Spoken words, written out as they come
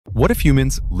What if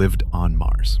humans lived on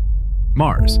Mars?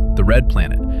 Mars, the red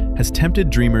planet, has tempted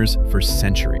dreamers for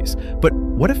centuries. But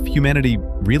what if humanity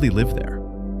really lived there?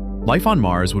 Life on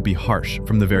Mars would be harsh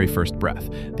from the very first breath.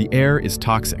 The air is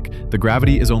toxic, the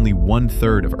gravity is only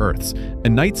 1/3 of Earth's,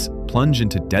 and nights plunge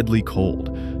into deadly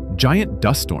cold. Giant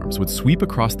dust storms would sweep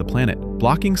across the planet,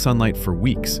 blocking sunlight for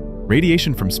weeks.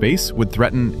 Radiation from space would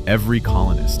threaten every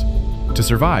colonist. To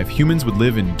survive, humans would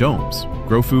live in domes,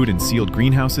 grow food in sealed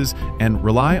greenhouses, and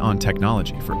rely on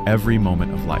technology for every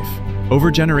moment of life.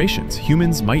 Over generations,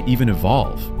 humans might even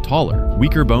evolve, taller,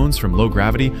 weaker bones from low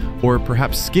gravity, or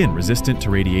perhaps skin resistant to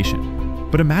radiation.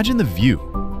 But imagine the view.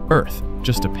 Earth,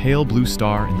 just a pale blue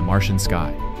star in the Martian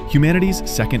sky. Humanity's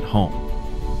second home.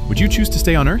 Would you choose to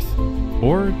stay on Earth?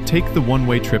 Or take the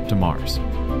one-way trip to Mars?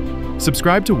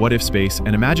 Subscribe to What If Space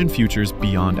and imagine futures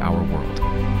beyond our world.